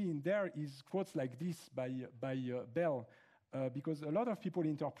motivates me in there is quotes like this by Bell, because a lot of people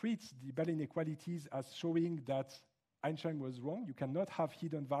interpret the Bell inequalities as showing that Einstein was wrong. You cannot have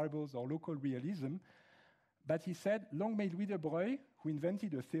hidden variables or local realism. But he said, long may Louis de Broglie, who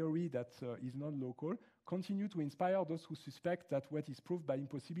invented a theory that is non-local, continue to inspire those who suspect that what is proved by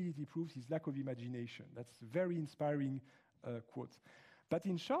impossibility proves his lack of imagination. That's a very inspiring quote. But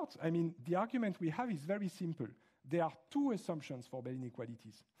in short, I mean, the argument we have is very simple. There are two assumptions for Bell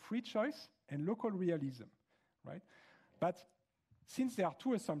inequalities, free choice and local realism, right? But since there are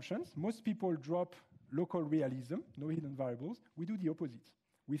two assumptions, most people drop local realism, no hidden variables. We do the opposite.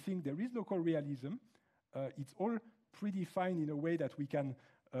 We think there is local realism. It's all predefined in a way that we can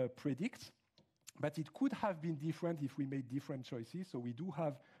predict, but it could have been different if we made different choices, so we do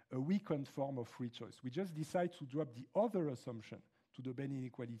have a weakened form of free choice. We just decide to drop the other assumption to the Bell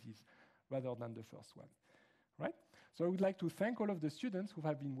inequalities rather than the first one, right? So I would like to thank all of the students who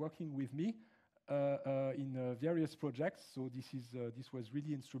have been working with me in various projects. So this was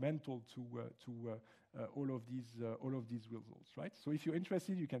really instrumental to all of these results, right? So if you're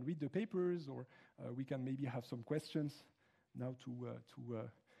interested, you can read the papers, or we can maybe have some questions now to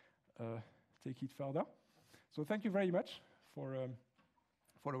take it further. So thank you very much for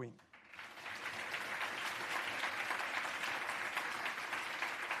following.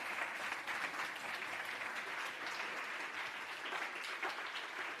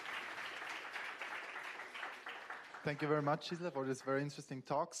 Thank you very much, Ghislain, for this very interesting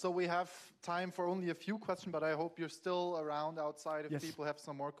talk. So we have time for only a few questions, but I hope you're still around outside if people have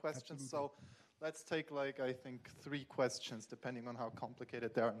some more questions. Absolutely. So let's take, like, I think 3 questions, depending on how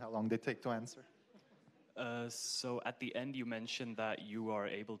complicated they are and how long they take to answer. So at the end, you mentioned that you are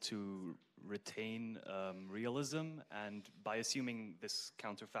able to retain realism, and by assuming this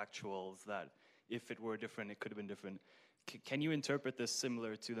counterfactuals, that if it were different, it could have been different. Can you interpret this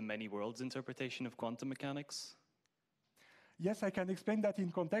similar to the many worlds interpretation of quantum mechanics? Yes, I can explain that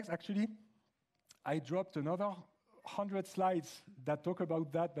in context. Actually, I dropped another 100 slides that talk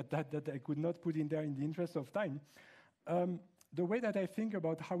about that, but that I could not put in there in the interest of time. The way that I think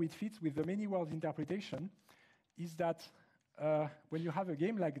about how it fits with the many worlds interpretation is that when you have a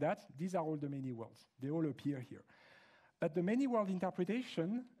game like that, these are all the many worlds. They all appear here. But the many world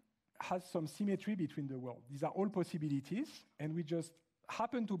interpretation has some symmetry between the worlds. These are all possibilities, and we just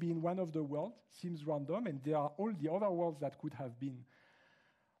happen to be in one of the worlds, seems random, and there are all the other worlds that could have been.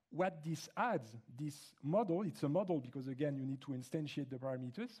 What this adds, this model, it's a model because, again, you need to instantiate the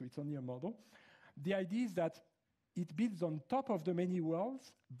parameters, so it's only a model. The idea is that it builds on top of the many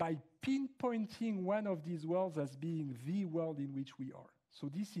worlds by pinpointing one of these worlds as being the world in which we are. So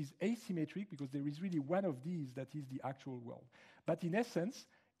this is asymmetric because there is really one of these that is the actual world. But in essence,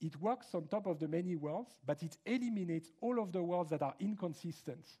 it works on top of the many worlds, but it eliminates all of the worlds that are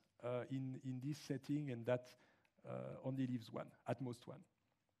inconsistent in this setting, and that only leaves one, at most one.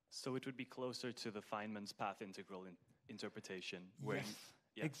 So it would be closer to the Feynman's path integral interpretation. Where yes,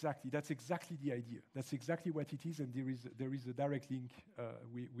 exactly. That's exactly the idea. That's exactly what it is, and there is a direct link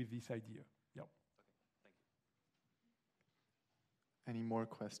with this idea. Yeah. Okay, thank you. Any more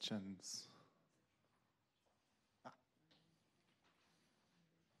questions?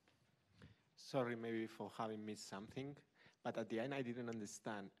 Sorry, maybe for having missed something, but at the end I didn't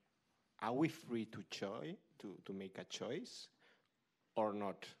understand. Are we free to make a choice or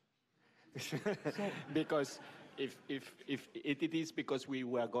not? Because if it is because we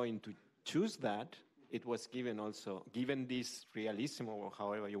were going to choose that, it was given this realism, or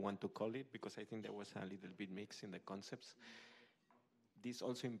however you want to call it, because I think there was a little bit mix in the concepts. This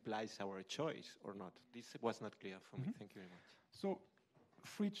also implies our choice or not? This was not clear for me. Thank you very much. So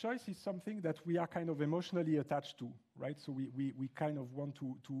free choice is something that we are kind of emotionally attached to, right? So we kind of want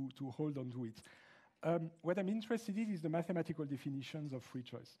to hold on to it. What I'm interested in is the mathematical definitions of free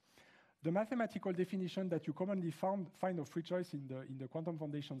choice. The mathematical definition that you commonly find of free choice in the quantum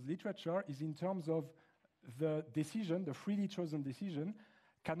foundations literature is in terms of the decision, the freely chosen decision,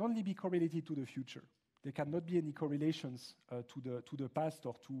 can only be correlated to the future. There cannot be any correlations to the past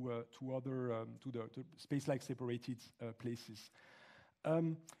or to other to space-like separated places.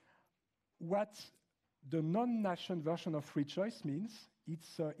 What the non-Nashian version of free choice means,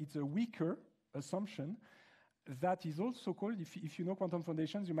 it's a weaker assumption that is also called, if you know quantum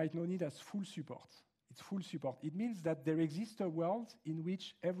foundations, you might know it as full support. It's full support. It means that there exists a world in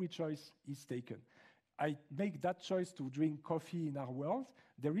which every choice is taken. I make that choice to drink coffee in our world.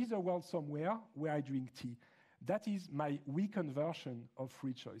 There is a world somewhere where I drink tea. That is my weakened version of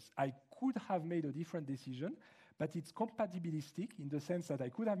free choice. I could have made a different decision, but it's compatibilistic in the sense that I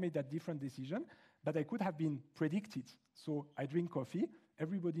could have made that different decision, but I could have been predicted. So I drink coffee.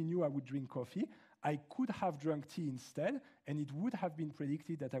 Everybody knew I would drink coffee. I could have drunk tea instead, and it would have been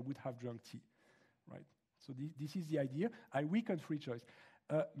predicted that I would have drunk tea, right? So this is the idea. I weaken free choice.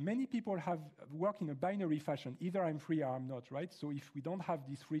 Many people have work in a binary fashion. Either I'm free or I'm not, right? So if we don't have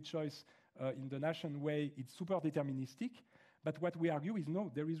this free choice in the Nashian way, it's super deterministic. But what we argue is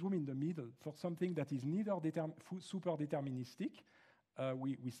no, there is room in the middle for something that is neither super deterministic.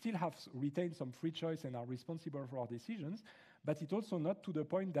 We still have retained some free choice and are responsible for our decisions, but it's also not to the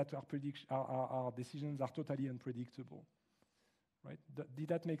point that our decisions are totally unpredictable, right? Did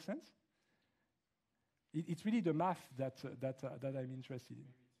that make sense? It's really the math that I'm interested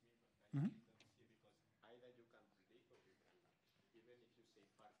in. Mm-hmm. Either you can predict or you cannot, even if you say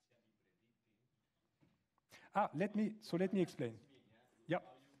partially predicting. Let me explain. Yeah.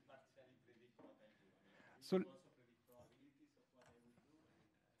 How you partially predict what I do. So, you also predict probabilities of what I will do.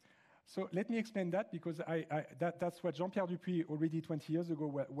 So let me explain that, because that's what Jean-Pierre Dupuy already 20 years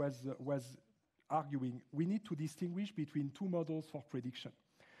ago was arguing. We need to distinguish between two models for prediction.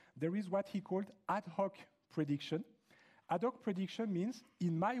 There is what he called ad hoc prediction. Ad hoc prediction means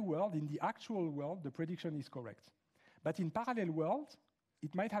in my world, in the actual world, the prediction is correct. But in parallel world,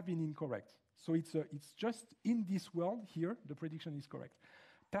 it might have been incorrect. So it's just in this world here, the prediction is correct.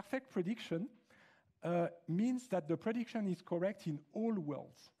 Perfect prediction means that the prediction is correct in all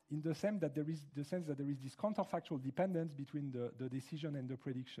worlds, in the sense that there is this counterfactual dependence between the decision and the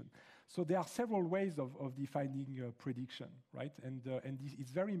prediction. So there are several ways of defining prediction, right? And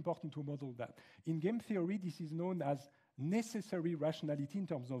it's very important to model that. In game theory, this is known as necessary rationality in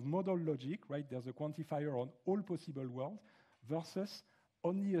terms of model logic, right? There's a quantifier on all possible worlds versus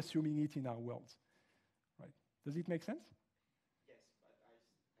only assuming it in our world, right? Does it make sense? Yes, but I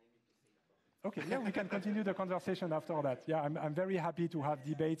need to think about it. Okay, yeah, we can continue the conversation after that. Yeah, I'm very happy to have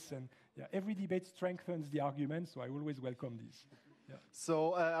debates, and yeah, every debate strengthens the argument, so I always welcome this. Yeah.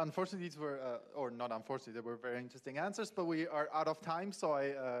 So unfortunately, these were, or not unfortunately, they were very interesting answers, but we are out of time, so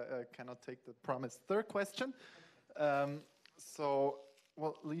I cannot take the promised third question. So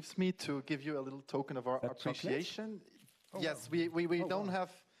what leaves me to give you a little token of our appreciation. Oh, yes, wow.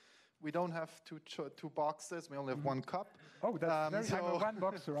 we don't have two boxes. We only have one cup. Oh, that's very. I'm a one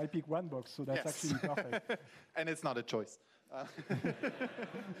boxer. I pick one box, so that's actually perfect. And it's not a choice.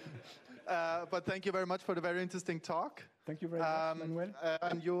 But thank you very much for the very interesting talk. Thank you very much, Manuel.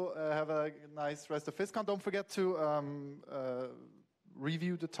 And you have a nice rest of VIScon. Don't forget to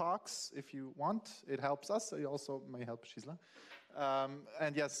review the talks if you want. It helps us. It also may help Ghislain.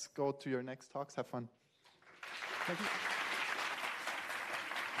 And yes, go to your next talks. Have fun. Thank you.